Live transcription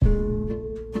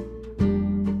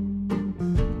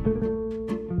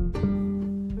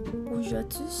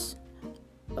tous.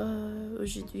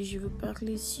 Aujourd'hui, je veux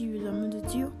parler sur l'amour de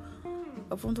Dieu.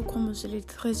 Avant de commencer, il est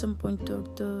très important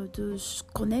de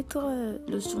connaître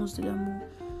le sens de l'amour.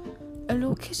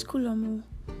 Alors, qu'est-ce que l'amour?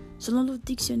 Selon le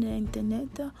dictionnaire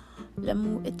Internet,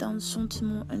 l'amour est un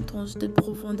sentiment intense de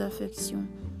profonde affection.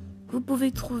 Vous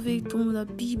pouvez trouver dans la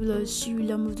Bible sur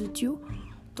l'amour de Dieu,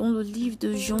 dans le livre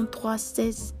de Jean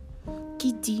 3,16,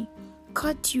 qui dit: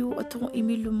 car Dieu a tant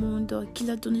aimé le monde qu'il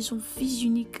a donné son Fils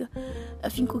unique,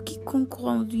 afin que quiconque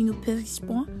croit en lui ne périsse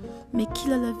point, mais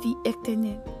qu'il a la vie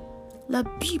éternelle. La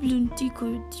Bible nous dit que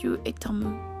Dieu est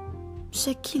amour.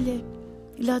 C'est qu'il est.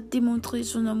 Il a démontré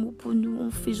son amour pour nous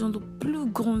en faisant le plus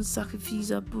grand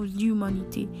sacrifice pour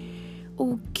l'humanité.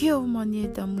 Oh, quelle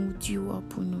manière d'amour Dieu a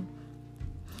pour nous.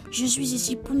 Je suis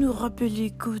ici pour nous rappeler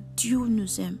que Dieu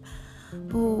nous aime.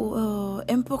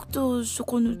 Importe ce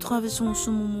que nous traversons en ce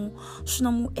moment, son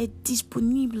amour est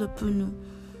disponible pour nous.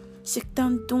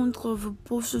 Certains d'entre vous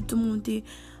peuvent se demander: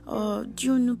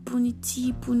 Dieu nous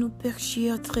punit-il pour nos péchés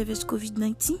à travers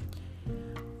Covid-19?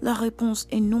 La réponse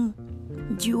est non.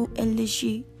 Dieu est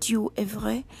léger, Dieu est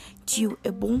vrai, Dieu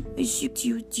est bon et sur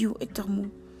Dieu est amour.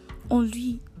 En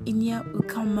lui, il n'y a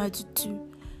aucun mal du tout.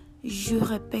 Je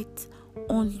répète,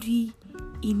 en lui,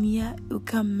 il n'y a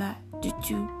aucun mal du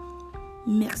tout.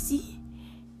 Merci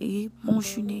et bonne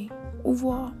journée. Au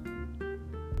revoir.